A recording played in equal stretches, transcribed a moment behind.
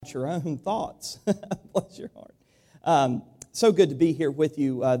write your own thoughts. Bless your heart. So good to be here with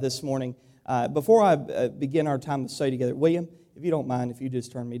you this morning. Before I begin our time of study together, William, if you don't mind, if you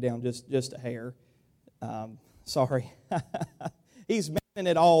just turn me down just a hair. Sorry. He's manning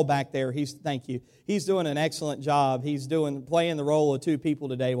it all back there. Thank you. He's doing an excellent job. He's playing the role of two people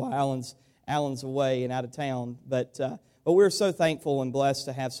today while Alan's away and out of town. But we're so thankful and blessed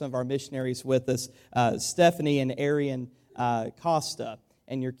to have some of our missionaries with us, Stephanie and Arian Costa.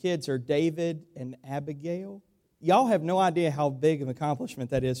 And your kids are David and Abigail. Y'all have no idea how big of an accomplishment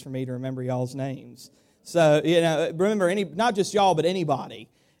that is for me to remember y'all's names. So, remember, not just y'all, but anybody.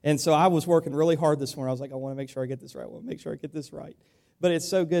 And so I was working really hard this morning. I was like, I want to make sure I get this right. But it's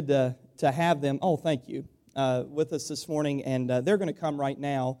so good to have them, thank you, with us this morning. And they're going to come right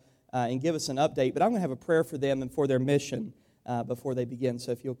now and give us an update. But I'm going to have a prayer for them and for their mission before they begin.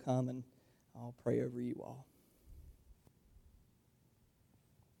 So if you'll come, and I'll pray over you all.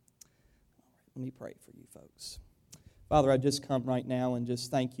 Let me pray for you folks. Father, I just come right now and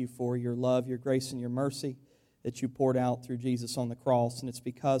just thank you for your love, your grace, and your mercy that you poured out through Jesus on the cross. And it's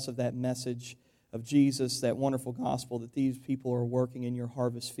because of that message of Jesus, that wonderful gospel, that these people are working in your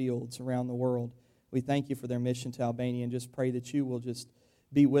harvest fields around the world. We thank you for their mission to Albania and just pray that you will just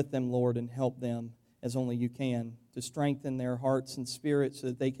be with them, Lord, and help them as only you can to strengthen their hearts and spirits so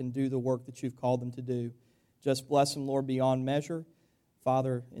that they can do the work that you've called them to do. Just bless them, Lord, beyond measure.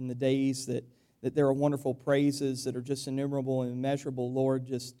 Father, in the days that there are wonderful praises that are just innumerable and immeasurable, Lord,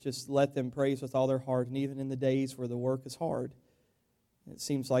 just let them praise with all their heart. And even in the days where the work is hard, it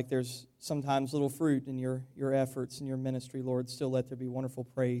seems like there's sometimes little fruit in your efforts and your ministry, Lord, still let there be wonderful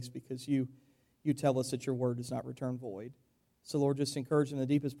praise because you tell us that your word does not return void. So, Lord, just encourage them in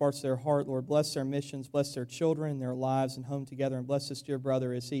the deepest parts of their heart. Lord, bless their missions, bless their children, their lives, and home together, and bless this dear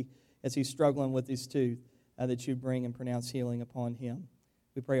brother as he's struggling with his tooth, that you bring and pronounce healing upon him.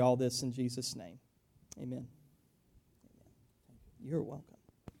 We pray all this in Jesus' name. Amen. You're welcome.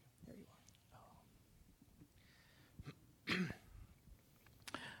 There you are.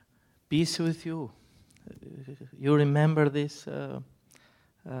 Peace with you. You remember this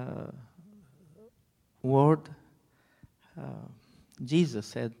word Jesus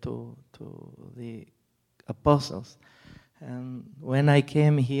said to the apostles. And when I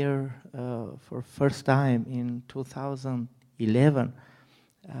came here for first time in 2011,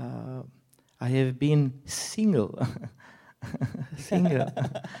 I have been single,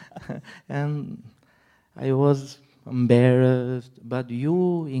 and I was embarrassed, but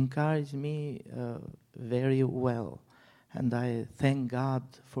you encouraged me very well, and I thank God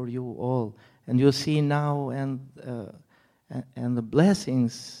for you all. And you see now, and the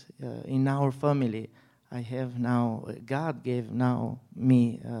blessings in our family. I have now, God gave now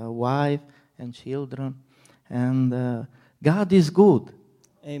me a wife and children, and God is good.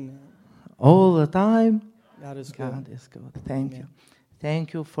 Amen. All the time, God is good. God is good. Thank you.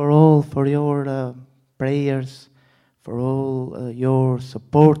 Thank you for your prayers, for all your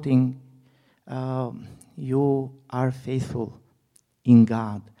supporting. You are faithful in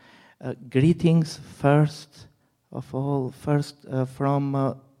God. Greetings first of all,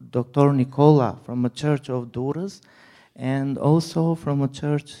 from Dr. Nicola from a church of Duras, and also from a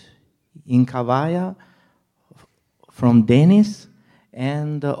church in Cavaya, from Dennis,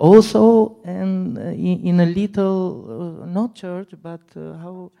 and also in a little not church but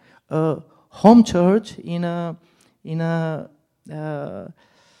home church in a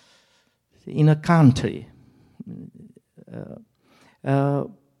country.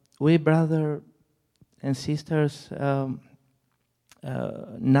 We brother and sisters,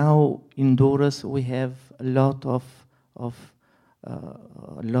 now in Duras we have a lot of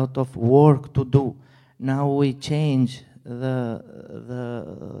work to do. Now we change the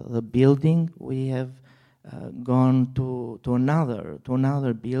building. We have gone to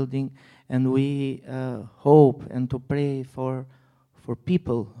another building, and we hope and to pray for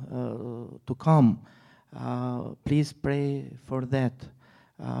people to come. Please pray for that.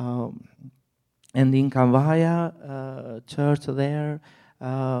 And in Kavaya church there,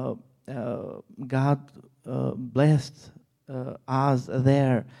 God blessed us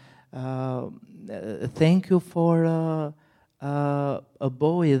there. Thank you for a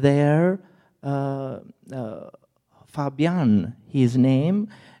boy there, Fabian, his name,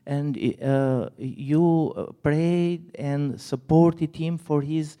 and you prayed and supported him for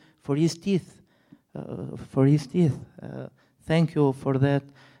his teeth, Thank you for that.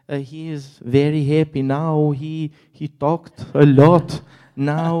 He is very happy now. He talked a lot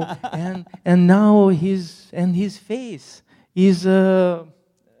now, and now his face is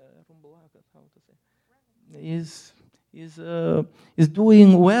is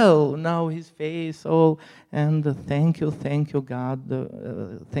doing well now. His face all, and thank you, God,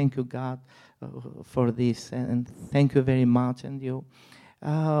 for this, and thank you very much. And you,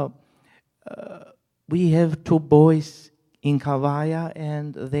 we have 2 boys in Kavaya,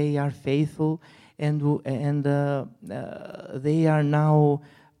 and they are faithful, and they are now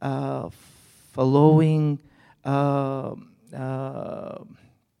following.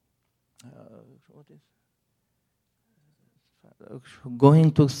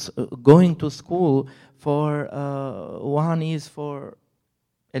 Going to school for one is for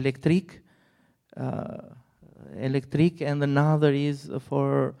electric, and another is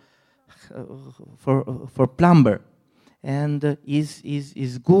for plumber, and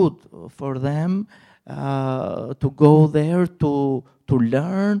is good for them to go there to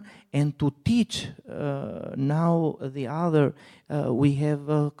learn and to teach. Now the other, we have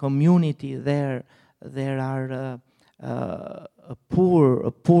a community there. There are a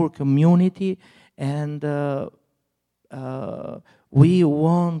poor community, and we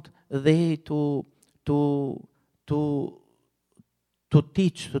want they to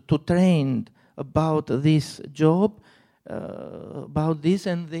teach, to train about this job, about this,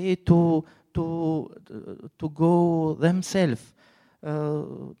 and they to go themselves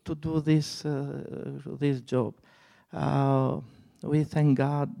to do this job. We thank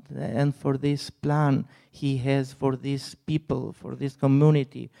God and for this plan He has for these people, for this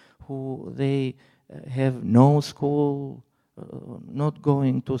community, who they have no school, not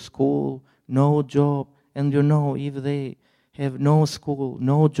going to school, no job. And if they have no school,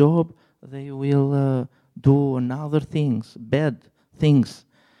 no job, they will do another things, bad things.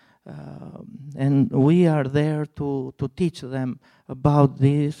 And we are there to teach them about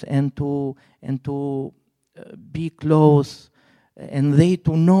this, and to be close, and they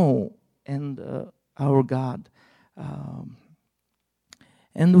to know our God.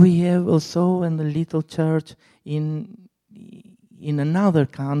 And we have also in the little church in another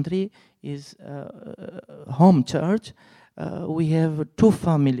country is home church. We have 2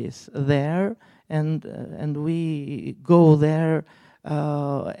 families there, and we go there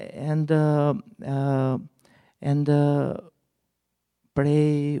and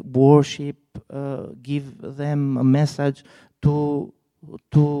pray, worship, give them a message to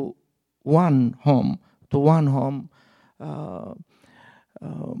one home.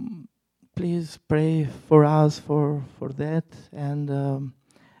 Please pray for us for that, and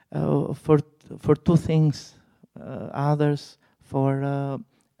for 2 things. Others for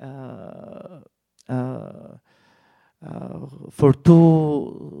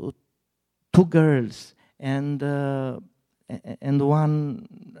 2 girls, and one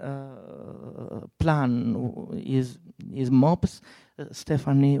plan is MOPS.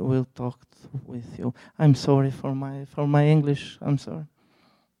 Stephanie will talk with you. I'm sorry for my English. I'm sorry.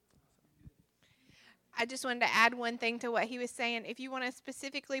 I just wanted to add one thing to what he was saying. If you want to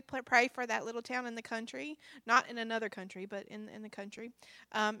specifically pray for that little town in the country, not in another country, but in the country,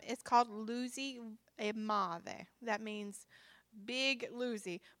 it's called Luzi Emave. That means Big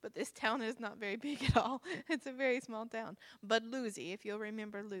Luzi, but this town is not very big at all. It's a very small town. But Luzi, if you'll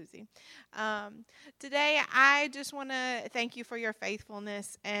remember Luzi. Today, I just want to thank you for your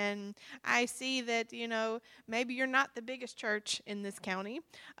faithfulness. And I see that, maybe you're not the biggest church in this county,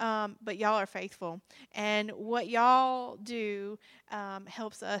 but y'all are faithful. And what y'all do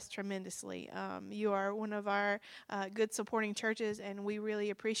helps us tremendously. You are one of our good supporting churches, and we really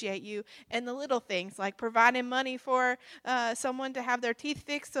appreciate you. And the little things, like providing money for someone to have their teeth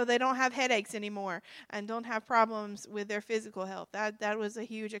fixed so they don't have headaches anymore and don't have problems with their physical health. That was a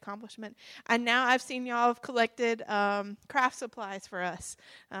huge accomplishment. And now I've seen y'all have collected craft supplies for us.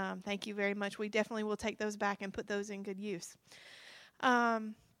 Thank you very much. We definitely will take those back and put those in good use.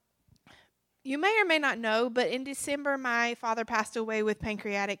 You may or may not know, but in December, my father passed away with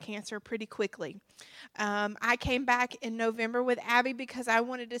pancreatic cancer pretty quickly. I came back in November with Abby because I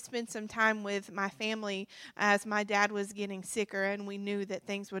wanted to spend some time with my family as my dad was getting sicker, and we knew that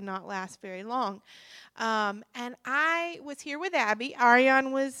things would not last very long. And I was here with Abby.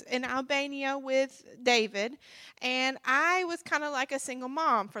 Ariane was in Albania with David, and I was kind of like a single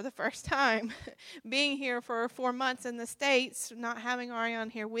mom for the first time, being here for 4 months in the States, not having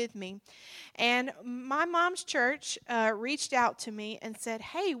Ariane here with me. And my mom's church reached out to me and said,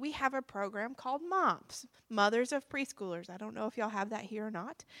 hey, we have a program called MOPS, Mothers of Preschoolers. I don't know if y'all have that here or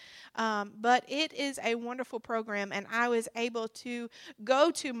not. But it is a wonderful program, and I was able to go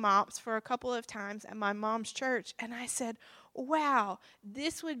to MOPS for a couple of times at my mom's church, and I said, wow,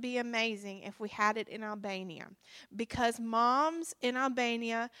 this would be amazing if we had it in Albania, because moms in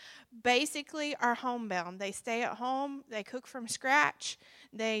Albania basically are homebound. They stay at home, they cook from scratch,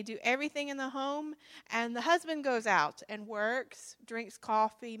 they do everything in the home, and the husband goes out and works, drinks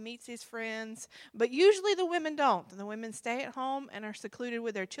coffee, meets his friends, but usually the women don't. The women stay at home and are secluded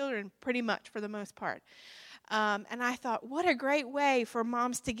with their children pretty much for the most part. And I thought, what a great way for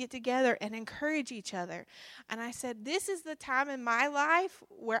moms to get together and encourage each other. And I said, this is the time in my life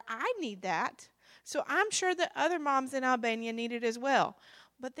where I need that. So I'm sure that other moms in Albania need it as well.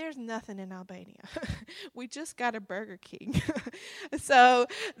 But there's nothing in Albania. We just got a Burger King. So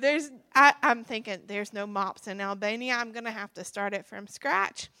I'm thinking there's no MOPS in Albania. I'm going to have to start it from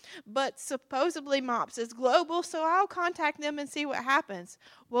scratch. But supposedly MOPS is global, so I'll contact them and see what happens.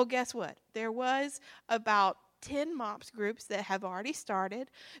 Well, guess what? There was about 10 MOPS groups that have already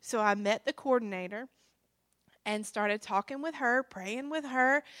started. So I met the coordinator and started talking with her, praying with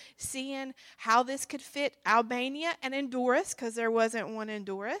her, seeing how this could fit Albania and Honduras, because there wasn't one in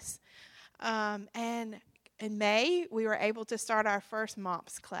Honduras. And in May, we were able to start our first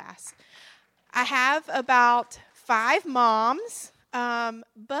MOPS class. I have about 5 moms,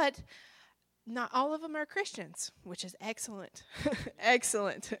 but not all of them are Christians, which is excellent.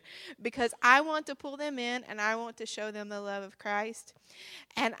 Excellent. Because I want to pull them in, and I want to show them the love of Christ.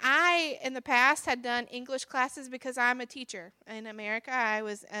 And I, in the past, had done English classes because I'm a teacher. In America, I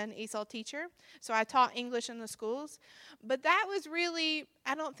was an ESOL teacher, so I taught English in the schools. But that was really,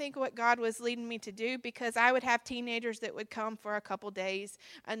 I don't think, what God was leading me to do, because I would have teenagers that would come for a couple days,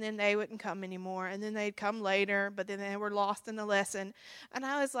 and then they wouldn't come anymore, and then they'd come later, but then they were lost in the lesson. And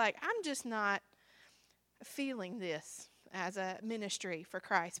I was like, I'm just not feeling this as a ministry for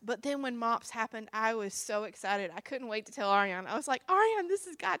Christ. But then when MOPS happened, I was so excited. I couldn't wait to tell Ariane. I was like, Ariane, this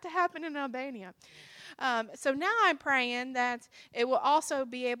has got to happen in Albania. So now I'm praying that it will also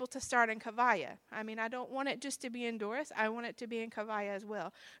be able to start in Kavaya. I mean, I don't want it just to be in Doris. I want it to be in Kavaya as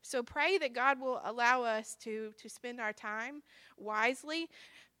well. So pray that God will allow us to spend our time wisely,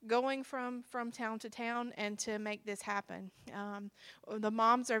 going from town to town, and to make this happen. The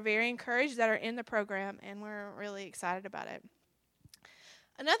moms are very encouraged that are in the program, and we're really excited about it.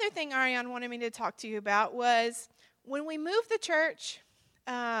 Another thing Ariane wanted me to talk to you about was when we moved the church,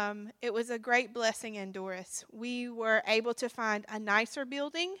 it was a great blessing in Doris. We were able to find a nicer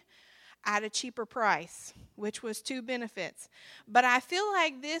building at a cheaper price, which was 2 benefits. But I feel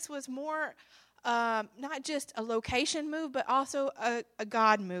like this was more not just a location move, but also a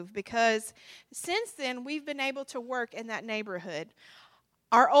God move, because since then we've been able to work in that neighborhood.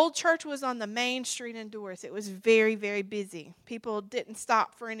 Our old church was on the main street in Doris. It was very, very busy. People didn't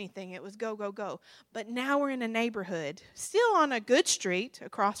stop for anything. It was go, go, go. But now we're in a neighborhood, still on a good street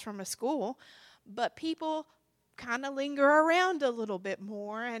across from a school, but people kind of linger around a little bit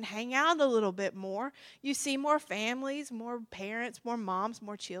more and hang out a little bit more. You see more families, more parents, more moms,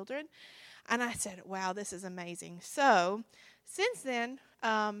 more children. And I said, wow, this is amazing. So since then,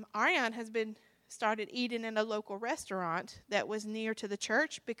 Ariane has started eating in a local restaurant that was near to the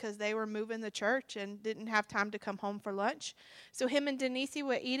church, because they were moving the church and didn't have time to come home for lunch. So him and Denise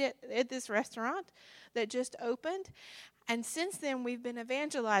would eat at this restaurant that just opened. And since then, we've been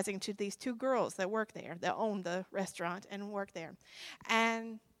evangelizing to these 2 girls that work there, that own the restaurant and work there.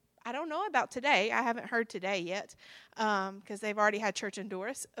 And I don't know about today. I haven't heard today yet, because they've already had church in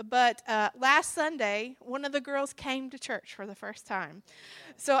Doris. But last Sunday, one of the girls came to church for the first time.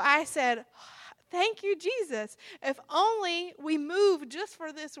 So I said, thank you, Jesus. If only we moved just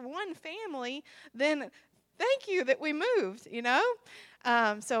for this one family, then thank you that we moved, you know.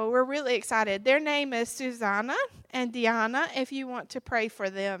 So we're really excited. Their name is Susanna and Diana, if you want to pray for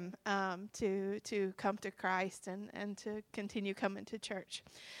them to come to Christ and to continue coming to church.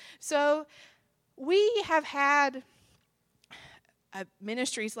 So we have had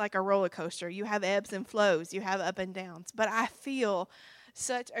ministries like a roller coaster. You have ebbs and flows. You have up and downs. But I feel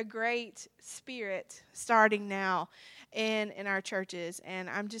such a great spirit starting now in our churches, and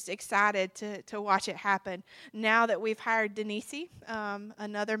I'm just excited to watch it happen. Now that we've hired Denise,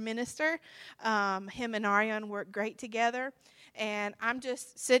 another minister, him and Ariane work great together, and I'm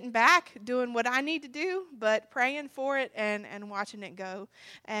just sitting back doing what I need to do, but praying for it and watching it go.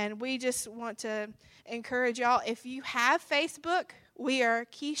 And we just want to encourage y'all, if you have Facebook, we are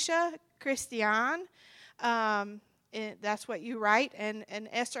Keisha Christian. that's what you write. And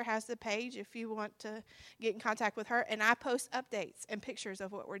Esther has the page if you want to get in contact with her. And I post updates and pictures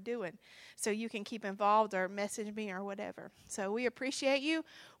of what we're doing, so you can keep involved or message me or whatever. So we appreciate you.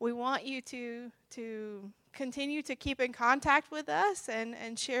 We want you to continue to keep in contact with us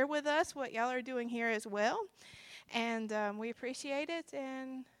and share with us what y'all are doing here as well. And we appreciate it.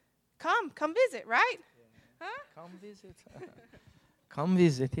 And come visit, right? Yeah. Huh? Come visit. Come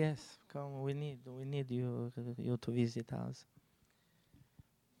visit, yes. Come. We need you to visit us.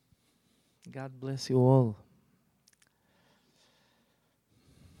 God bless you all.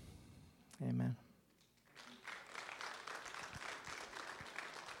 Amen.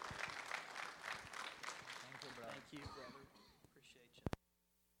 Thank you, brother. Appreciate you.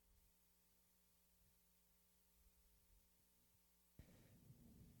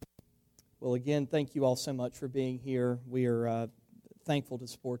 Well, again, thank you all so much for being here. We are thankful to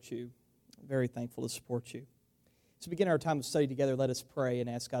support you, very thankful to support you. As we begin our time of study together, let us pray and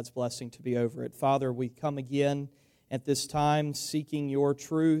ask God's blessing to be over it. Father, we come again at this time seeking your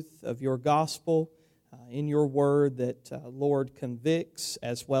truth of your gospel in your word that, Lord, convicts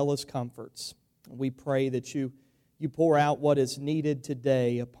as well as comforts. We pray that you pour out what is needed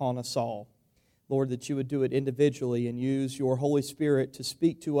today upon us all. Lord, that you would do it individually and use your Holy Spirit to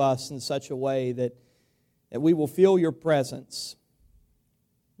speak to us in such a way that we will feel your presence.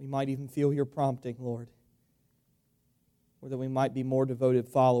 We might even feel your prompting, Lord. Or that we might be more devoted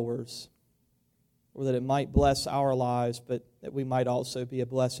followers. Or that it might bless our lives, but that we might also be a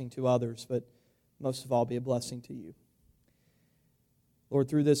blessing to others, but most of all be a blessing to you. Lord,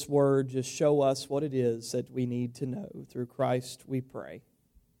 through this word, just show us what it is that we need to know. Through Christ we pray.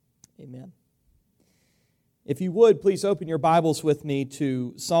 Amen. If you would, please open your Bibles with me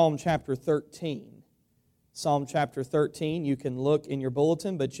to Psalm chapter 13. Psalm chapter 13, you can look in your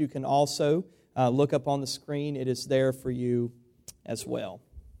bulletin, but you can also look up on the screen. It is there for you as well.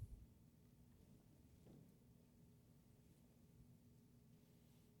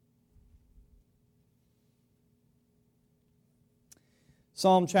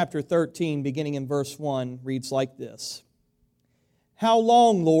 Psalm chapter 13, beginning in verse 1, reads like this. How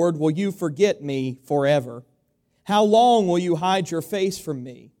long, Lord, will you forget me forever? How long will you hide your face from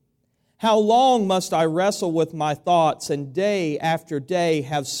me? How long must I wrestle with my thoughts and day after day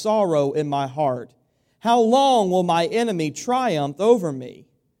have sorrow in my heart? How long will my enemy triumph over me?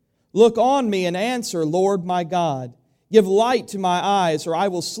 Look on me and answer, Lord my God. Give light to my eyes, or I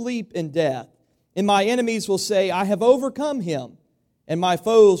will sleep in death. And my enemies will say, I have overcome him, and my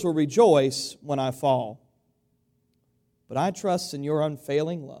foes will rejoice when I fall. But I trust in your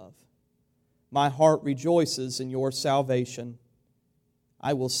unfailing love. My heart rejoices in your salvation.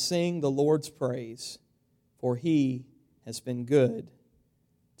 I will sing the Lord's praise, for He has been good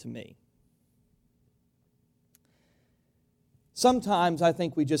to me. Sometimes I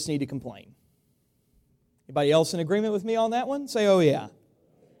think we just need to complain. Anybody else in agreement with me on that one? Say, oh yeah.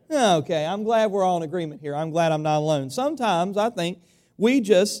 Okay, I'm glad we're all in agreement here. I'm glad I'm not alone. Sometimes I think we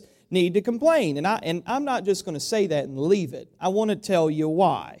just need to complain. And I'm not just going to say that and leave it. I want to tell you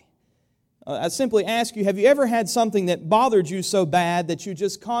why. I simply ask you, have you ever had something that bothered you so bad that you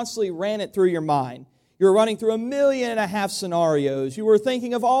just constantly ran it through your mind? You were running through 1.5 million scenarios. You were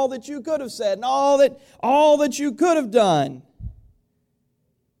thinking of all that you could have said and all that you could have done.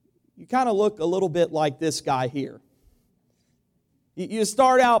 You kind of look a little bit like this guy here. You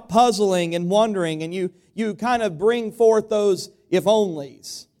start out puzzling and wondering, and you kind of bring forth those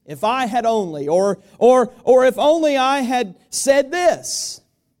if-onlys. If I had only, or if only I had said this.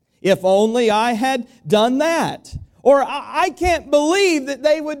 If only I had done that. Or I can't believe that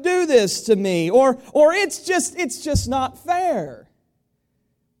they would do this to me. Or it's just not fair.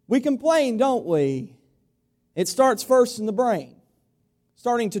 We complain, don't we? It starts first in the brain.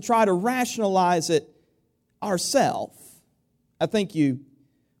 Starting to try to rationalize it ourselves. I think you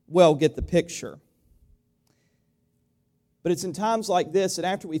well get the picture. But it's in times like this that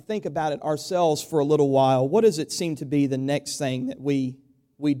after we think about it ourselves for a little while, what does it seem to be the next thing that we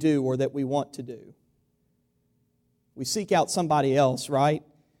do or that we want to do? We seek out somebody else, right?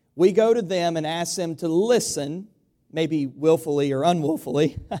 We go to them and ask them to listen, maybe willfully or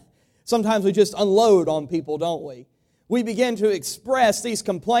unwillfully. Sometimes we just unload on people, don't we? We begin to express these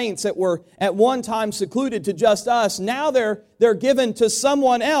complaints that were at one time secluded to just us. Now they're given to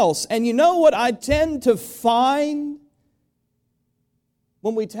someone else. And you know what I tend to find?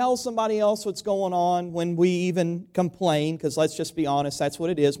 When we tell somebody else what's going on, when we even complain, because let's just be honest, that's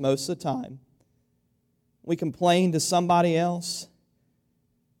what it is most of the time. We complain to somebody else.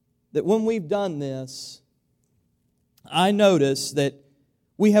 That when we've done this, I notice that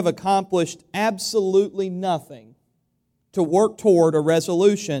we have accomplished absolutely nothing to work toward a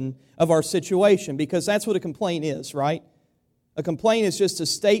resolution of our situation, because that's what a complaint is, right? A complaint is just a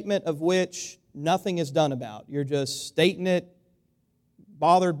statement of which nothing is done about. You're just stating it,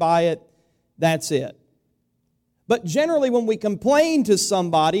 bothered by it, that's it. But generally when we complain to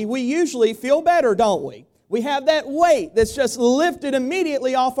somebody, we usually feel better, don't we? We have that weight that's just lifted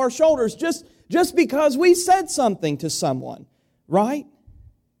immediately off our shoulders just because we said something to someone, right?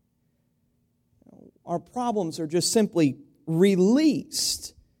 Our problems are just simply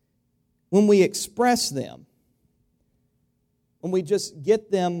released when we express them. When we just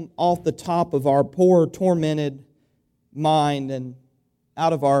get them off the top of our poor, tormented mind and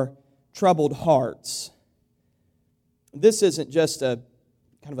out of our troubled hearts. This isn't just a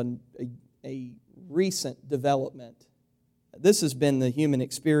kind of a recent development. This has been the human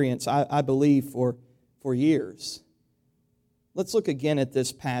experience, I believe, for years. Let's look again at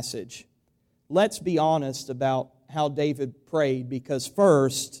this passage. Let's be honest about how David prayed, because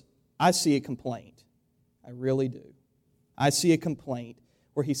first, I see a complaint. I really do. I see a complaint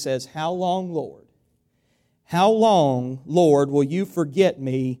where he says, "How long, Lord? How long, Lord, will you forget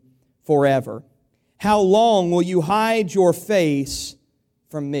me forever? How long will you hide your face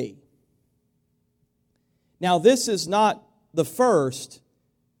from me?" Now, this is not the first,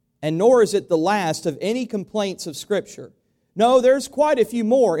 and nor is it the last of any complaints of Scripture. No, there's quite a few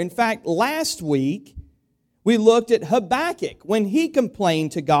more. In fact, last week, we looked at Habakkuk when he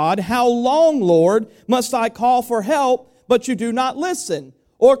complained to God, "How long, Lord, must I call for help, but you do not listen,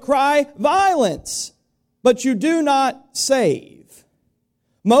 or cry violence, but you do not save?"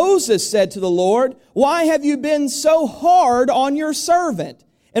 Moses said to the Lord, "Why have you been so hard on your servant?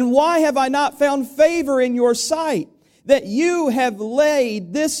 And why have I not found favor in your sight, that you have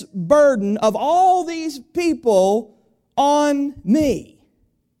laid this burden of all these people on me?"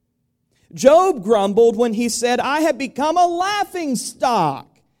 Job grumbled when he said, "I have become a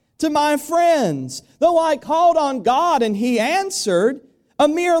laughingstock to my friends. Though I called on God and He answered, a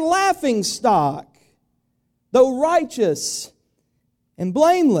mere laughingstock, though righteous and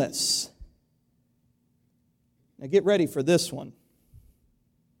blameless." Now get ready for this one.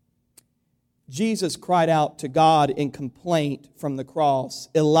 Jesus cried out to God in complaint from the cross,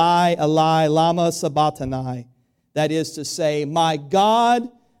 "Eli, Eli, lama sabachthani." That is to say, my God,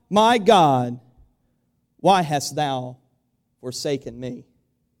 why hast thou forsaken me?"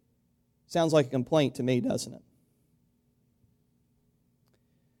 Sounds like a complaint to me, doesn't it?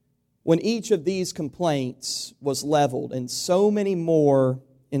 When each of these complaints was leveled, and so many more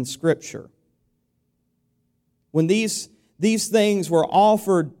in Scripture, when these things were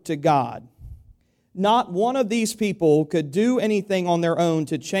offered to God, not one of these people could do anything on their own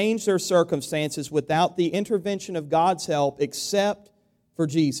to change their circumstances without the intervention of God's help, except for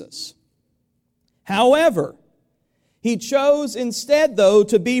Jesus. However, He chose instead, though,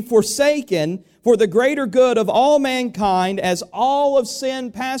 to be forsaken for the greater good of all mankind, as all of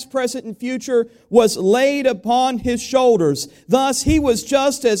sin, past, present, and future, was laid upon His shoulders. Thus, He was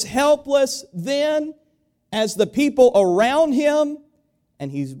just as helpless then as the people around Him,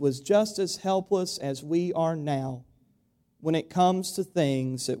 and He was just as helpless as we are now when it comes to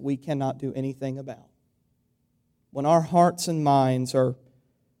things that we cannot do anything about. When our hearts and minds are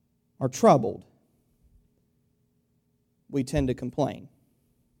troubled, we tend to complain.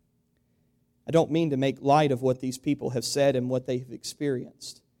 I don't mean to make light of what these people have said and what they have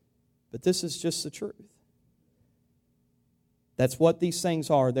experienced, but this is just the truth. That's what these things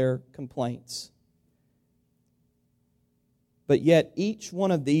are, they're complaints. But yet each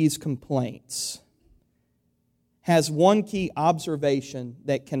one of these complaints has one key observation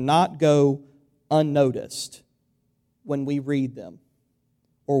that cannot go unnoticed when we read them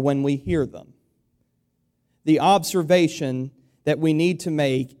or when we hear them. The observation that we need to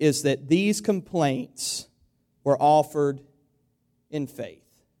make is that these complaints were offered in faith.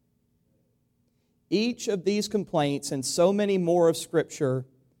 Each of these complaints, and so many more of Scripture,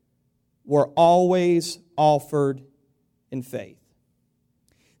 were always offered in faith.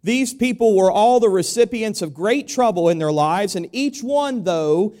 These people were all the recipients of great trouble in their lives, and each one,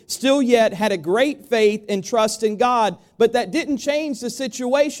 though, still yet had a great faith and trust in God. But that didn't change the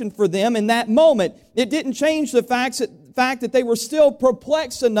situation for them in that moment. It didn't change the fact that they were still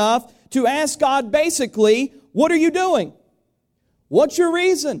perplexed enough to ask God basically, "What are you doing? What's your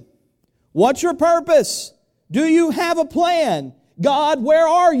reason? What's your purpose? Do you have a plan? God, where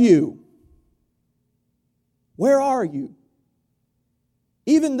are you? Where are you?"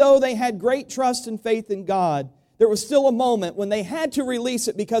 Even though they had great trust and faith in God, there was still a moment when they had to release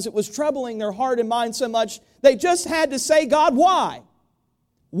it because it was troubling their heart and mind so much. They just had to say, "God, why?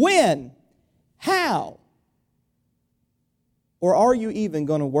 When? How?" Or are you even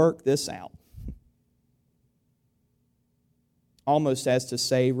going to work this out? Almost as to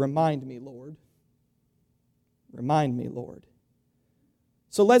say, remind me, Lord. Remind me, Lord.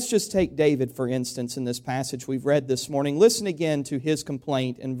 So let's just take David, for instance, in this passage we've read this morning. Listen again to his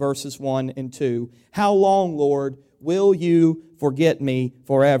complaint in verses 1 and 2. How long, Lord, will you forget me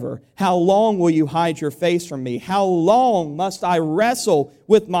forever? How long will you hide your face from me? How long must I wrestle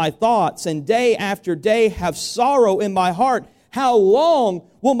with my thoughts and day after day have sorrow in my heart? How long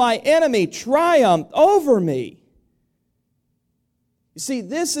will my enemy triumph over me? You see,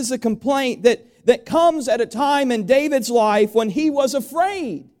 this is a complaint that comes at a time in David's life when he was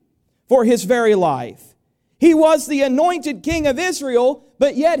afraid for his very life. He was the anointed king of Israel,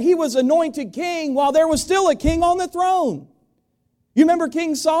 but yet he was anointed king while there was still a king on the throne. You remember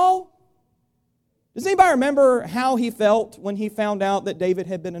King Saul? Does anybody remember how he felt when he found out that David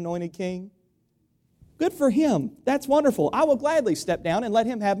had been anointed king? Good for him. That's wonderful. I will gladly step down and let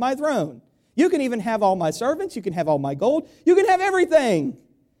him have my throne. You can even have all my servants. You can have all my gold. You can have everything.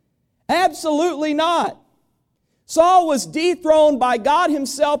 Absolutely not. Saul was dethroned by God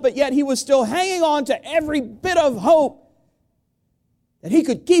himself, but yet he was still hanging on to every bit of hope that he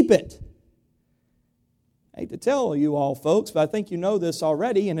could keep it. I hate to tell you all, folks, but I think you know this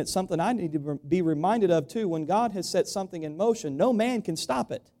already, and it's something I need to be reminded of too. When God has set something in motion, no man can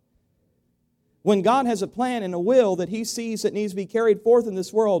stop it. When God has a plan and a will that He sees that needs to be carried forth in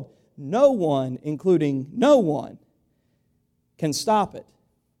this world, no one, including no one, can stop it.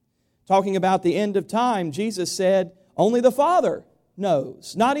 Talking about the end of time, Jesus said, only the Father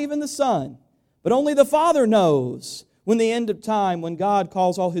knows, not even the Son, but only the Father knows when the end of time, when God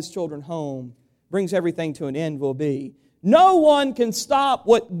calls all His children home, brings everything to an end, will be. No one can stop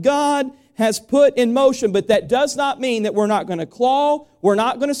what God has put in motion, but that does not mean that we're not going to claw, we're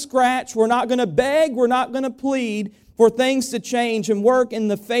not going to scratch, we're not going to beg, we're not going to plead for things to change and work in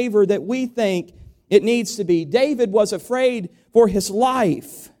the favor that we think it needs to be. David was afraid for his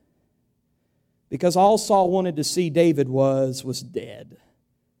life because all Saul wanted to see David was dead.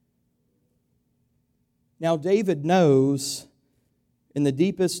 Now David knows in the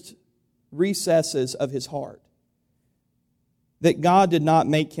deepest recesses of his heart that God did not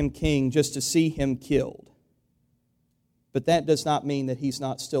make him king just to see him killed. But that does not mean that he's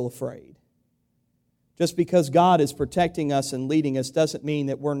not still afraid. Just because God is protecting us and leading us doesn't mean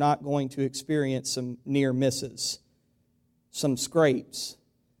that we're not going to experience some near misses, some scrapes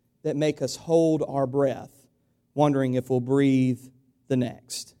that make us hold our breath, wondering if we'll breathe the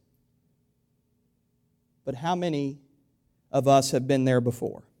next. But how many of us have been there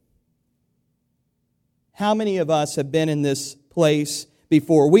before? How many of us have been in this place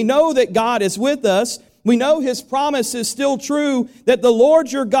before? We know that God is with us. We know His promise is still true, that the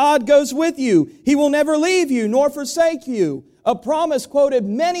Lord your God goes with you. He will never leave you nor forsake you. A promise quoted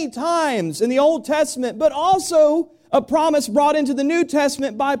many times in the Old Testament, but also a promise brought into the New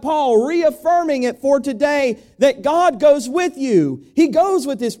Testament by Paul, reaffirming it for today, that God goes with you. He goes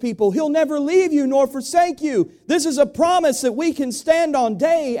with His people. He'll never leave you nor forsake you. This is a promise that we can stand on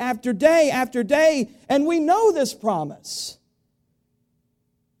day after day after day, and we know this promise.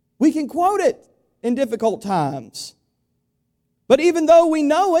 We can quote it in difficult times. But even though we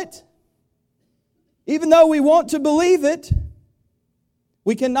know it, even though we want to believe it,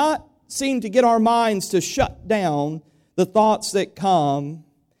 we cannot seem to get our minds to shut down the thoughts that come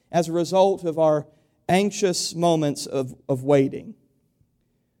as a result of our anxious moments of waiting.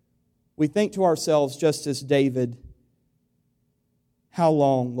 We think to ourselves, just as David, how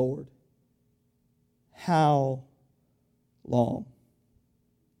long, Lord? How long?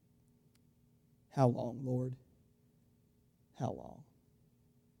 How long, Lord? How long?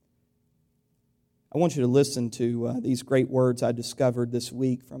 I want you to listen to these great words I discovered this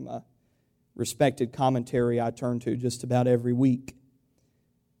week from a respected commentary I turn to just about every week.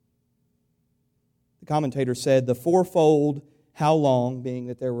 The commentator said, the fourfold how long, being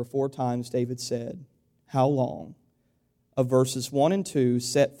that there were 4 times David said, how long, of verses 1 and 2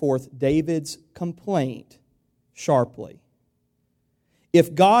 set forth David's complaint sharply.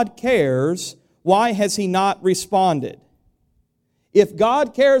 If God cares, why has He not responded? If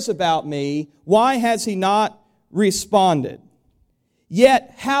God cares about me, why has He not responded?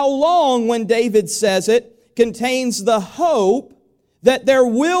 Yet, how long, when David says it, contains the hope that there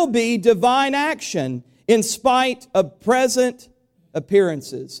will be divine action in spite of present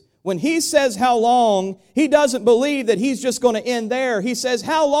appearances. When he says how long, he doesn't believe that he's just going to end there. He says,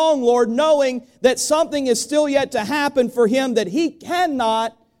 how long, Lord, knowing that something is still yet to happen for him that he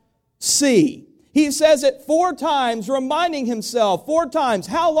cannot see. He says it 4 times, reminding himself 4 times,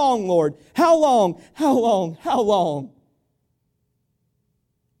 how long, Lord? How long? How long? How long?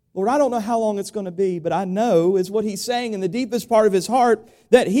 Lord, I don't know how long it's going to be, but I know is what he's saying in the deepest part of his heart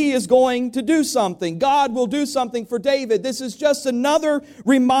that he is going to do something. God will do something for David. This is just another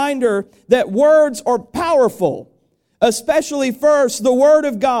reminder that words are powerful, especially first the Word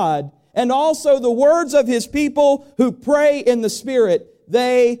of God and also the words of His people who pray in the Spirit.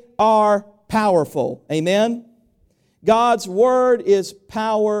 They are powerful. Amen? God's Word is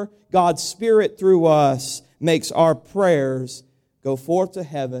power. God's Spirit through us makes our prayers go forth to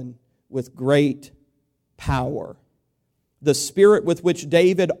heaven with great power. The spirit with which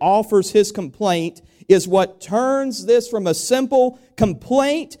David offers his complaint is what turns this from a simple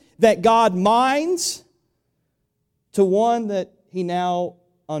complaint that God minds to one that He now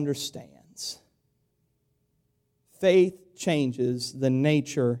understands. Faith changes the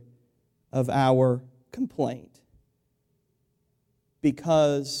nature of our complaint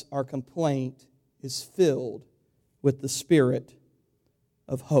because our complaint is filled with the Spirit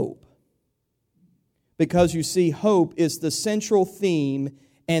of hope. Because you see, hope is the central theme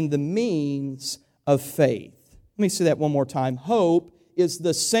and the means of faith. Let me say that one more time. Hope is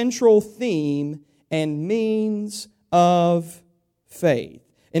the central theme and means of faith.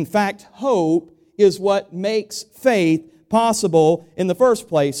 In fact, hope is what makes faith possible in the first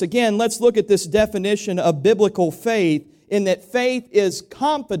place. Again, let's look at this definition of biblical faith, in that faith is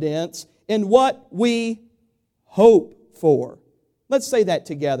confidence in what we hope for. Let's say that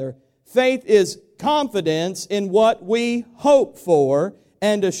together. Faith is confidence in what we hope for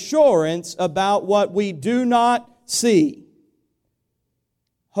and assurance about what we do not see.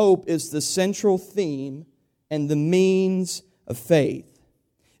 Hope is the central theme and the means of faith.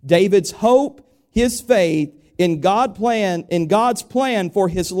 David's hope, his faith in God's plan for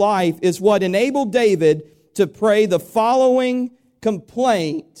his life is what enabled David to pray the following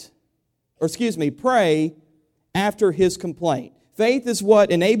pray after his complaint. Faith is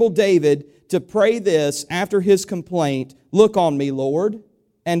what enabled David to pray this after his complaint. Look on me, Lord,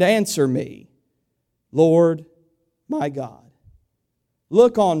 and answer me, Lord my God.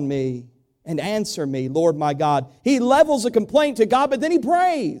 Look on me and answer me, Lord my God. He levels a complaint to God, but then he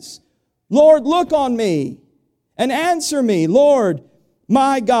prays, Lord, look on me and answer me, Lord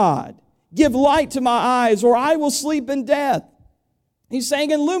my God. Give light to my eyes, or I will sleep in death. He's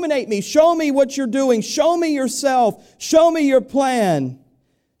saying, illuminate me. Show me what you're doing. Show me yourself. Show me your plan.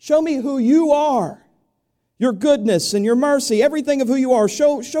 Show me who you are. Your goodness and your mercy. Everything of who you are.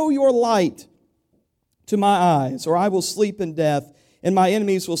 Show your light to my eyes, or I will sleep in death. And my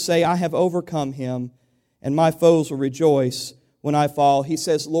enemies will say, I have overcome him. And my foes will rejoice when I fall. He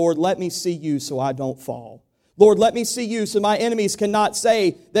says, Lord, let me see you so I don't fall. Lord, let me see you so my enemies cannot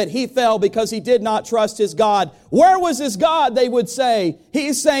say that he fell because he did not trust his God. Where was his God, they would say.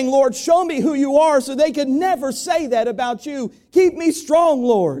 He's saying, Lord, show me who you are so they could never say that about you. Keep me strong,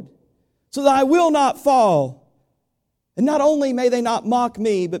 Lord, so that I will not fall. And not only may they not mock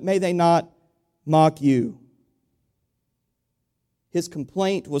me, but may they not mock you. His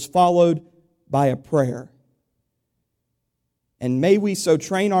complaint was followed by a prayer. And may we so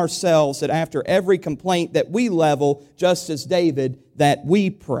train ourselves that after every complaint that we level, just as David, that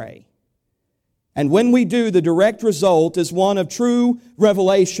we pray. And when we do, the direct result is one of true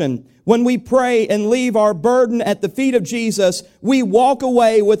revelation. When we pray and leave our burden at the feet of Jesus, we walk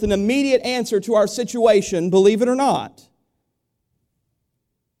away with an immediate answer to our situation, believe it or not.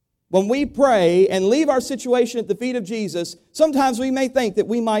 When we pray and leave our situation at the feet of Jesus, sometimes we may think that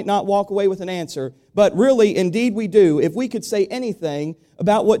we might not walk away with an answer, but really, indeed we do. If we could say anything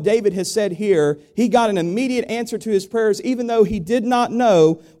about what David has said here, he got an immediate answer to his prayers even though he did not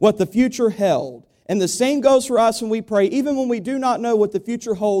know what the future held. And the same goes for us when we pray. Even when we do not know what the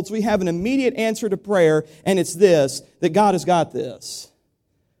future holds, we have an immediate answer to prayer, and it's this, that God has got this.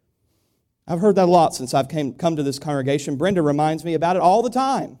 I've heard that a lot since I've come to this congregation. Brenda reminds me about it all the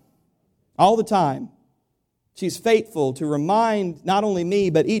time. All the time. She's faithful to remind not only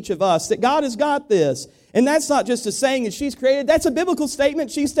me, but each of us that God has got this. And that's not just a saying that she's created. That's a biblical statement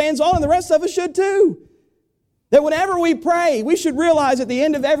she stands on, and the rest of us should too. That whenever we pray, we should realize at the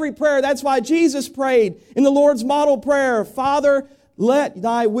end of every prayer, that's why Jesus prayed in the Lord's model prayer, Father, let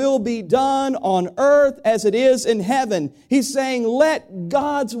thy will be done on earth as it is in heaven. He's saying, let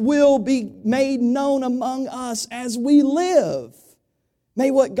God's will be made known among us as we live. May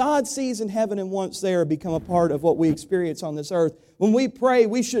what God sees in heaven and wants there become a part of what we experience on this earth. When we pray,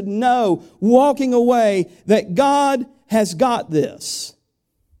 we should know, walking away, that God has got this.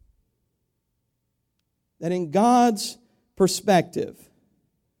 That in God's perspective,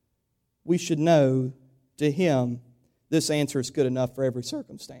 we should know to Him this answer is good enough for every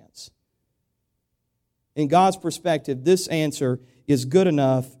circumstance. In God's perspective, this answer is good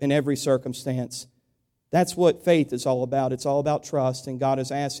enough in every circumstance. That's what faith is all about. It's all about trust, and God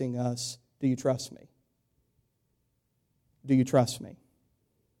is asking us, do you trust me? Do you trust me?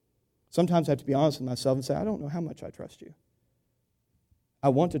 Sometimes I have to be honest with myself and say, I don't know how much I trust you. I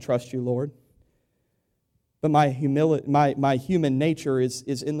want to trust you, Lord. But my human nature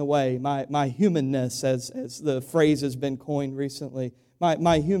is in the way. My humanness, as the phrase has been coined recently,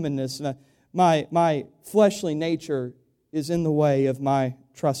 my humanness, my fleshly nature is in the way of my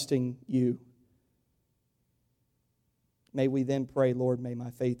trusting you. May we then pray, Lord, may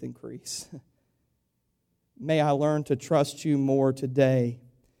my faith increase. May I learn to trust you more today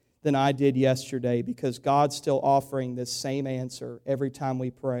than I did yesterday, because God's still offering this same answer every time we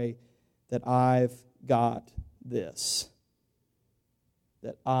pray, that I've got this.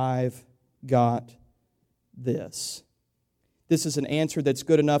 That I've got this. This is an answer that's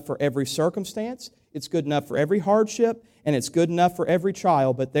good enough for every circumstance, it's good enough for every hardship, and it's good enough for every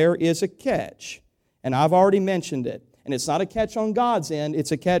trial, but there is a catch, and I've already mentioned it. And it's not a catch on God's end,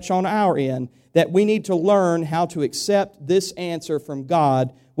 it's a catch on our end, that we need to learn how to accept this answer from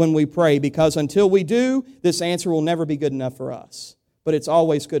God when we pray, because until we do, this answer will never be good enough for us. But it's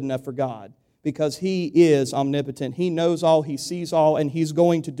always good enough for God, because He is omnipotent. He knows all, He sees all, and He's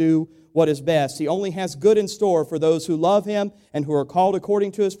going to do what is best. He only has good in store for those who love Him and who are called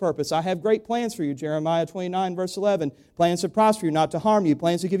according to His purpose. I have great plans for you, Jeremiah 29, verse 11. Plans to prosper you, not to harm you.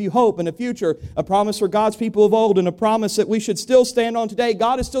 Plans to give you hope and a future. A promise for God's people of old, and a promise that we should still stand on today.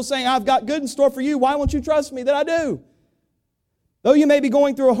 God is still saying, I've got good in store for you. Why won't you trust me that I do? Though you may be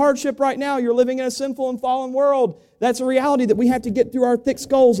going through a hardship right now, you're living in a sinful and fallen world. That's a reality that we have to get through our thick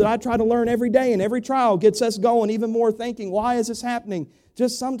skulls, that I try to learn every day, and every trial gets us going even more, thinking, why is this happening?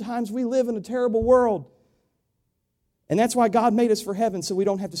 Just sometimes we live in a terrible world. And that's why God made us for heaven, so we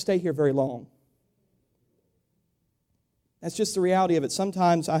don't have to stay here very long. That's just the reality of it.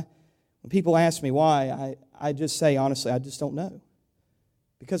 Sometimes when people ask me why, I just say, honestly, I just don't know.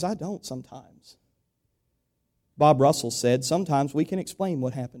 Because I don't sometimes. Bob Russell said, sometimes we can explain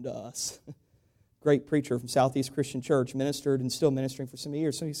what happened to us. Great preacher from Southeast Christian Church, ministered and still ministering for some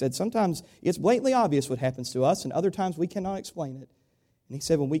years. So he said, sometimes it's blatantly obvious what happens to us, and other times we cannot explain it. And he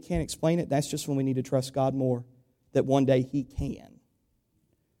said, when we can't explain it, that's just when we need to trust God more, that one day He can.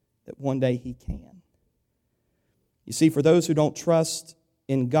 That one day He can. You see, for those who don't trust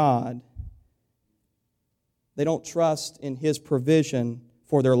in God, they don't trust in His provision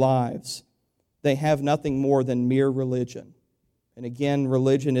for their lives. They have nothing more than mere religion. And again,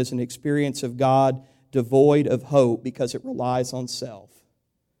 religion is an experience of God devoid of hope because it relies on self.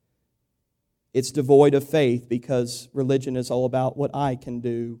 It's devoid of faith because religion is all about what I can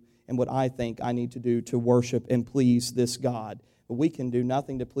do and what I think I need to do to worship and please this God. But we can do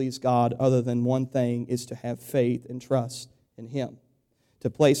nothing to please God other than one thing, is to have faith and trust in Him, to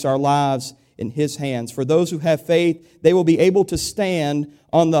place our lives in His hands. For those who have faith, they will be able to stand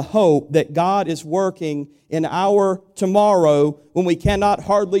on the hope that God is working in our tomorrow when we cannot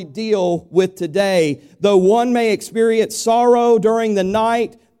hardly deal with today. Though one may experience sorrow during the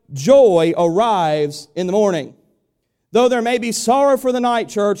night, joy arrives in the morning. Though there may be sorrow for the night,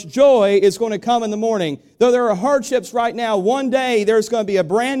 church, joy is going to come in the morning. Though there are hardships right now, one day there's going to be a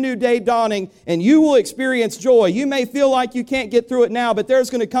brand new day dawning, and you will experience joy. You may feel like you can't get through it now, but there's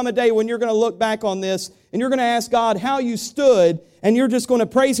going to come a day when you're going to look back on this, and you're going to ask God how you stood, and you're just going to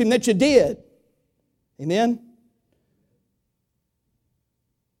praise Him that you did. Amen?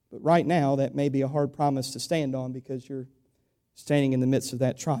 But right now, that may be a hard promise to stand on because you're standing in the midst of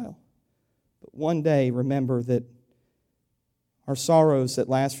that trial. But one day, remember that our sorrows that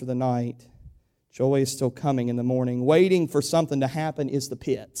last for the night, joy is still coming in the morning. Waiting for something to happen is the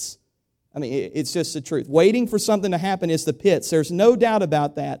pits. I mean, it's just the truth. Waiting for something to happen is the pits. There's no doubt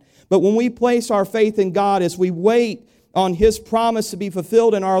about that. But when we place our faith in God, as we wait on His promise to be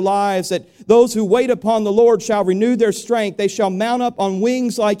fulfilled in our lives, that those who wait upon the Lord shall renew their strength. They shall mount up on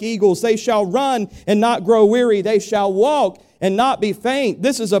wings like eagles. They shall run and not grow weary. They shall walk and not be faint.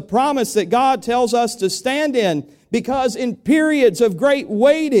 This is a promise that God tells us to stand in, because in periods of great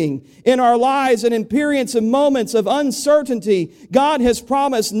waiting in our lives and in periods of moments of uncertainty, God has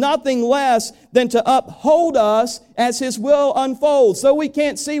promised nothing less than to uphold us as His will unfolds. Though we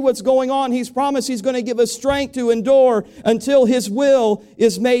can't see what's going on, He's promised He's going to give us strength to endure until His will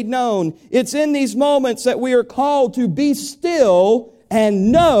is made known. It's in these moments that we are called to be still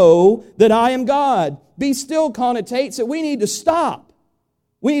and know that I am God. Be still connotates that we need to stop.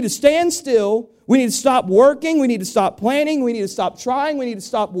 We need to stand still. We need to stop working. We need to stop planning. We need to stop trying. We need to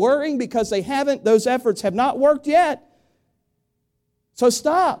stop worrying because those efforts have not worked yet. So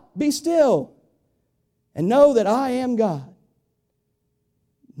stop. Be still. And know that I am God.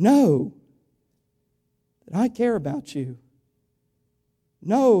 Know that I care about you.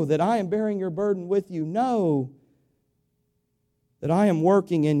 Know that I am bearing your burden with you. Know that I am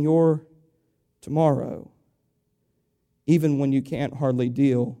working in your tomorrow, even when you can't hardly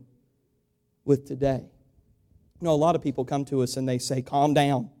deal with today. You know, a lot of people come to us and they say, calm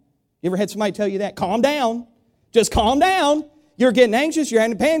down. You ever had somebody tell you that? Calm down. Just calm down. You're getting anxious. You're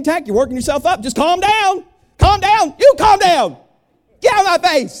having a panic attack. You're working yourself up. Just calm down. Calm down. You calm down. Get out of my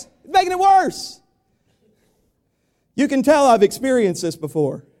face. It's making it worse. You can tell I've experienced this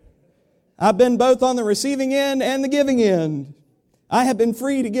before. I've been both on the receiving end and the giving end. I have been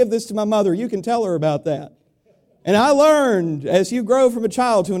free to give this to my mother. You can tell her about that. And I learned, as you grow from a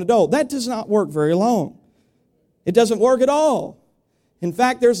child to an adult, that does not work very long. It doesn't work at all. In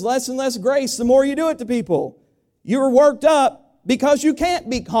fact, there's less and less grace the more you do it to people. You're worked up because you can't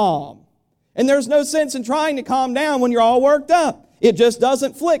be calm. And there's no sense in trying to calm down when you're all worked up. It just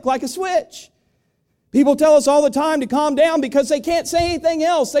doesn't flick like a switch. People tell us all the time to calm down because they can't say anything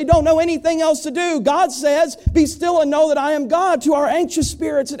else. They don't know anything else to do. God says, be still and know that I am God to our anxious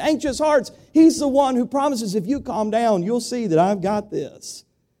spirits and anxious hearts. He's the one who promises if you calm down, you'll see that I've got this.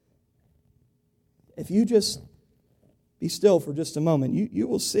 If you just be still for just a moment, you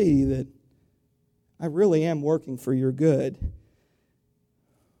will see that I really am working for your good.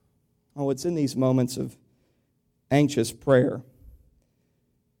 Oh, it's in these moments of anxious prayer.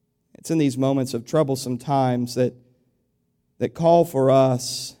 It's in these moments of troublesome times that call for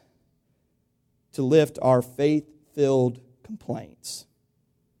us to lift our faith-filled complaints.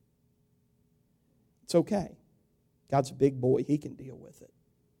 It's okay. God's a big boy. He can deal with it.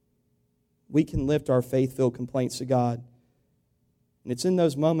 We can lift our faith-filled complaints to God. And it's in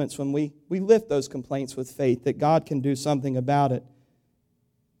those moments when we lift those complaints with faith that God can do something about it.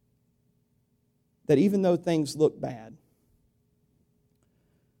 That even though things look bad,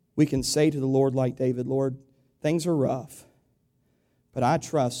 we can say to the Lord like David, Lord, things are rough, but I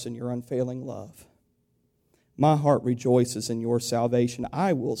trust in your unfailing love. My heart rejoices in your salvation.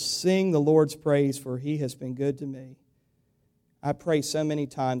 I will sing the Lord's praise, for he has been good to me. I pray so many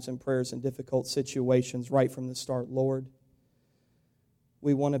times in prayers in difficult situations right from the start, Lord,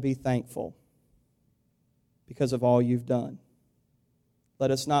 we want to be thankful because of all you've done.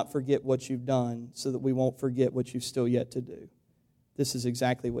 Let us not forget what you've done so that we won't forget what you've still yet to do. This is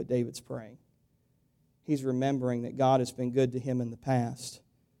exactly what David's praying. He's remembering that God has been good to him in the past,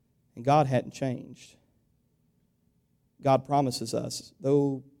 and God hadn't changed. God promises us,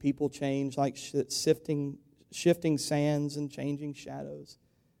 though people change like shifting sands and changing shadows,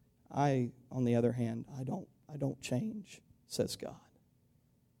 I, on the other hand, I don't change, says God.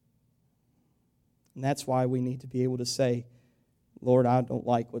 And that's why we need to be able to say, Lord, I don't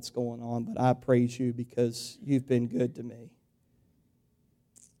like what's going on, but I praise you because you've been good to me.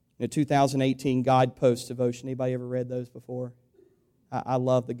 In a 2018 Guidepost devotion, anybody ever read those before? I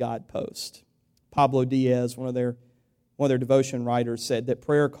love the Guidepost. Pablo Diaz, one of their devotion writers, said that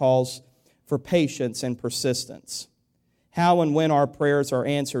prayer calls for patience and persistence. How and when our prayers are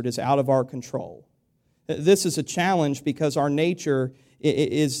answered is out of our control. This is a challenge because our nature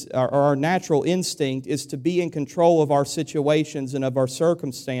is, our natural instinct is to be in control of our situations and of our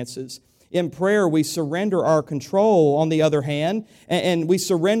circumstances. In prayer, we surrender our control, on the other hand, and we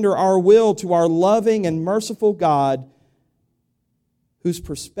surrender our will to our loving and merciful God, whose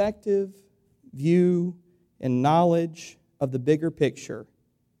perspective, view, and knowledge of the bigger picture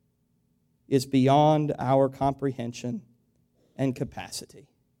is beyond our comprehension and capacity.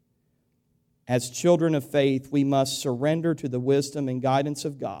 As children of faith, we must surrender to the wisdom and guidance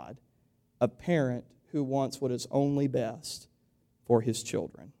of God, a parent who wants what is only best for his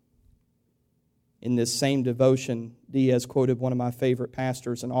children. In this same devotion, Diaz quoted one of my favorite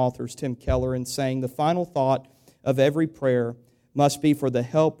pastors and authors, Tim Keller, in saying, the final thought of every prayer must be for the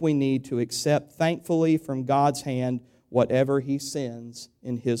help we need to accept thankfully from God's hand whatever he sends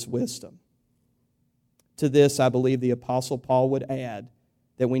in his wisdom. To this, I believe the Apostle Paul would add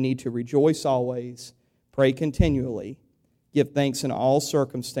that we need to rejoice always, pray continually, give thanks in all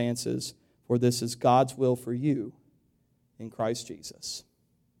circumstances, for this is God's will for you in Christ Jesus,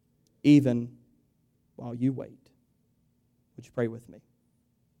 even while you wait. Would you pray with me?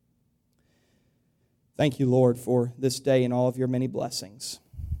 Thank you, Lord, for this day and all of your many blessings,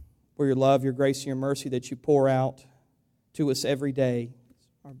 for your love, your grace, and your mercy that you pour out to us every day.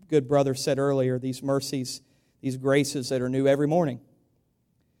 Our good brother said earlier, these mercies, these graces that are new every morning.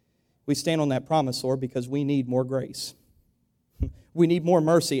 We stand on that promise, Lord, because we need more grace. We need more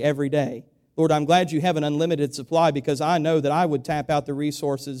mercy every day. Lord, I'm glad you have an unlimited supply because I know that I would tap out the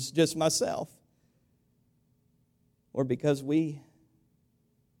resources just myself. Lord, because we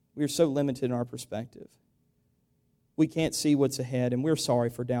We are so limited in our perspective. We can't see what's ahead, and we're sorry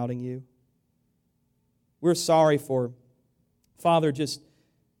for doubting you. We're sorry for, Father, just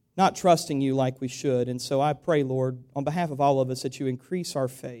not trusting you like we should. And so I pray, Lord, on behalf of all of us, that you increase our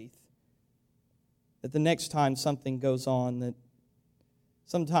faith. That the next time something goes on, that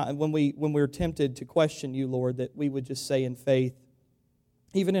sometime when we're tempted to question you, Lord, that we would just say in faith,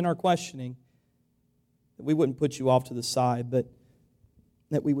 even in our questioning, that we wouldn't put you off to the side, but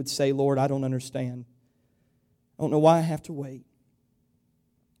that we would say, Lord, I don't understand. I don't know why I have to wait,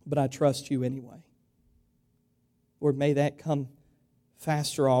 but I trust you anyway. Lord, may that come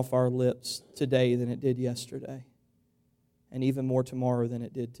faster off our lips today than it did yesterday, and even more tomorrow than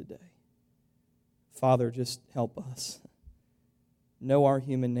it did today. Father, just help us. Know our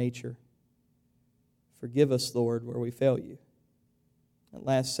human nature. Forgive us, Lord, where we fail you. At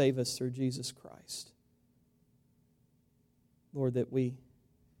last, save us through Jesus Christ. Lord, that we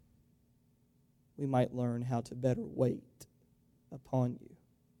might learn how to better wait upon you.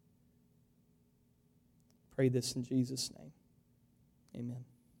 Pray this in Jesus' name. Amen.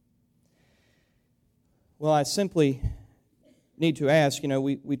 Well, I simply need to ask,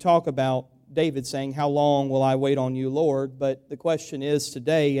 we talk about David saying, how long will I wait on you, Lord? But the question is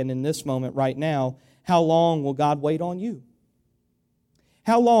today and in this moment right now, how long will God wait on you?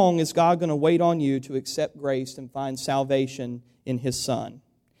 How long is God going to wait on you to accept grace and find salvation in His Son?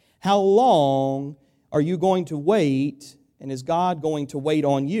 How long are you going to wait, and is God going to wait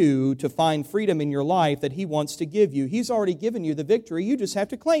on you to find freedom in your life that He wants to give you? He's already given you the victory. You just have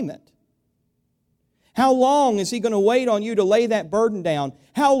to claim it. How long is He going to wait on you to lay that burden down?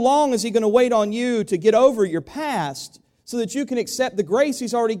 How long is He going to wait on you to get over your past so that you can accept the grace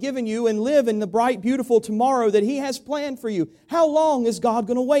He's already given you and live in the bright, beautiful tomorrow that He has planned for you? How long is God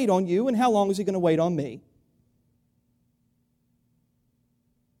going to wait on you, and how long is He going to wait on me?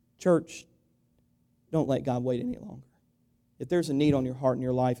 Church, don't let God wait any longer. If there's a need on your heart and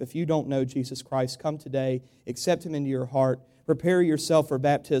your life, if you don't know Jesus Christ, come today, accept Him into your heart, prepare yourself for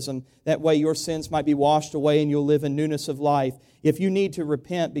baptism. That way your sins might be washed away and you'll live in newness of life. If you need to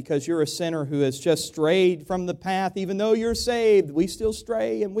repent because you're a sinner who has just strayed from the path, even though you're saved, we still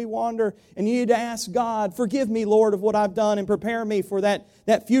stray and we wander, and you need to ask God, forgive me, Lord, of what I've done, and prepare me for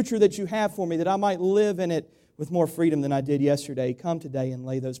that future that you have for me, that I might live in it with more freedom than I did yesterday. Come today and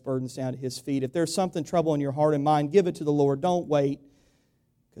lay those burdens down at His feet. If there's something trouble in your heart and mind, give it to the Lord. Don't wait,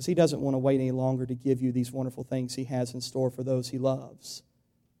 because He doesn't want to wait any longer to give you these wonderful things He has in store for those He loves.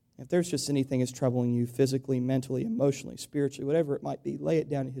 If there's just anything that's troubling you physically, mentally, emotionally, spiritually, whatever it might be, lay it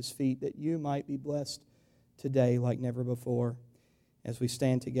down at His feet that you might be blessed today like never before as we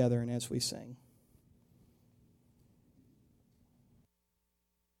stand together and as we sing.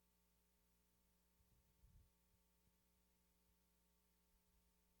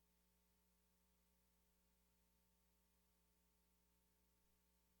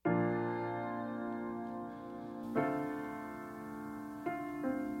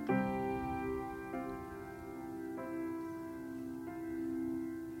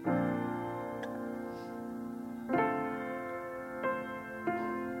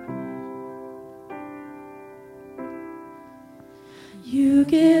 You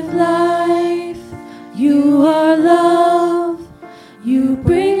give life, you are love, you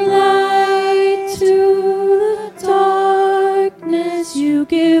bring light to the darkness, you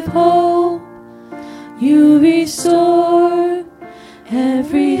give hope, you restore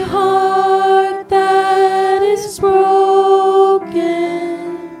every heart that is broken.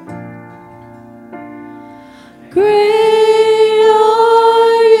 Great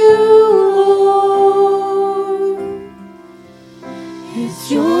are you, Lord.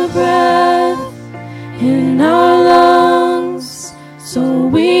 It's your breath in our lungs, so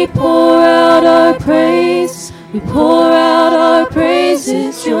we pour out our praise. We pour out our praise.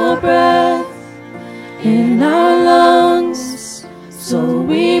 It's your breath in our lungs, so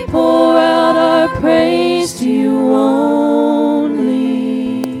we pour out our praise to you only.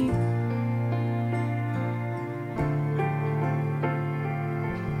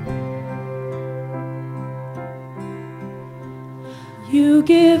 You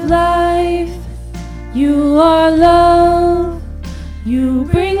give life, you are love, you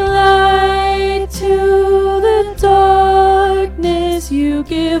bring light to the darkness, you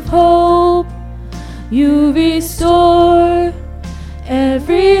give hope, you restore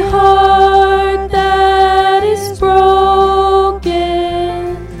every heart that is broken.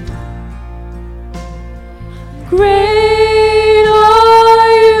 Great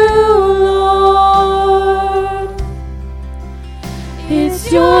are you, Lord.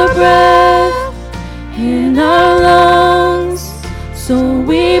 It's your breath in our lungs, so So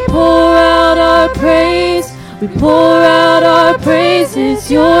we pour out our praise. We pour out our praise.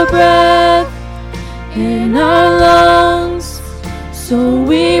 It's your breath in our lungs. So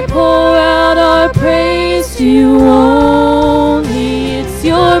we pour out our praise to you only. It's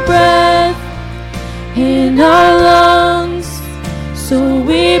your breath in our lungs. So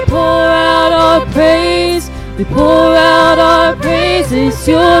we pour out our praise. We pour out our praise. It's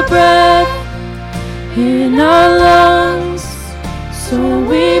your breath in our lungs. So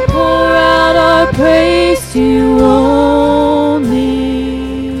we pour out our praise to you only.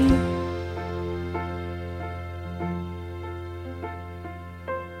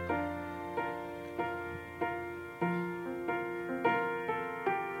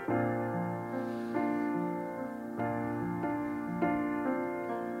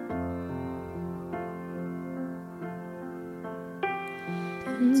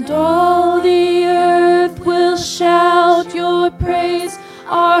 And all the earth will shout your praise.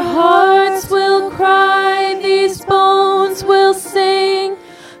 Our hearts will cry. These bones will sing.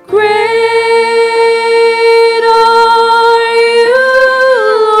 Great are you,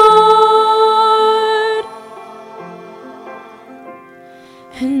 Lord.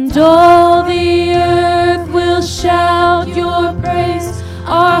 And all the earth will shout your praise.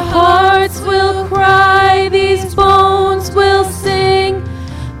 Our hearts will cry. These bones will sing.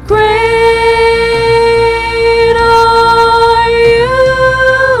 Great are you,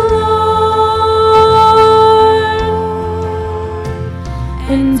 Lord.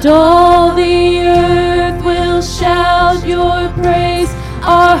 And all the earth will shout your praise.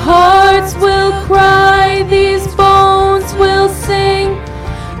 Our hearts will cry. These bones will sing.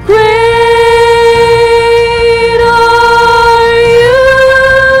 Great are you,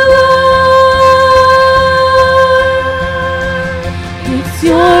 Lord. It's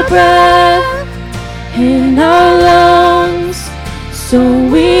your breath in our lungs. So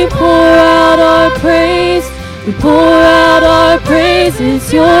we pour out our praise. We pour out our praise.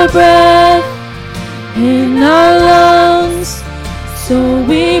 It's your breath in our lungs. So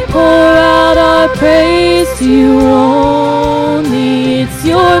we pour out our praise to you only. It's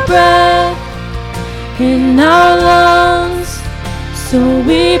your breath in our lungs. So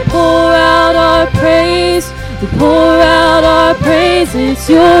we pour out our praise. We pour out our praise. It's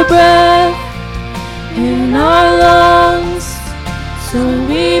your breath in our lungs. So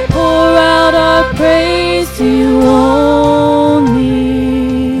we pour out our praise to you only.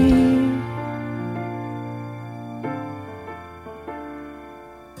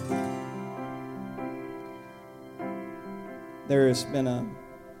 There has been a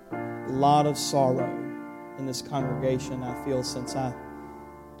lot of sorrow in this congregation, I feel, since I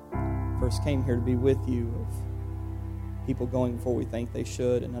first came here to be with you, of people going before we think they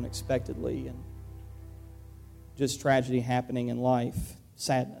should and unexpectedly, and just tragedy happening in life,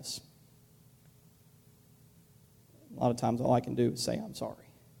 sadness. A lot of times all I can do is say I'm sorry.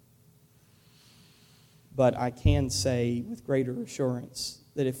 But I can say with greater assurance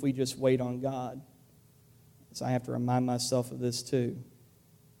that if we just wait on God, so I have to remind myself of this too,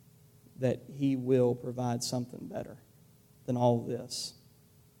 that He will provide something better than all of this.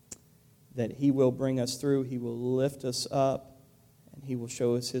 That He will bring us through, He will lift us up, and He will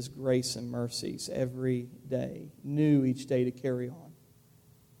show us His grace and mercies every day, new each day to carry on.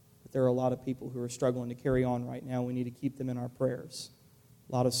 But there are a lot of people who are struggling to carry on right now. We need to keep them in our prayers.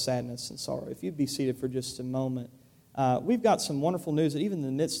 A lot of sadness and sorrow. If you'd be seated for just a moment. We've got some wonderful news that even in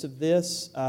the midst of this,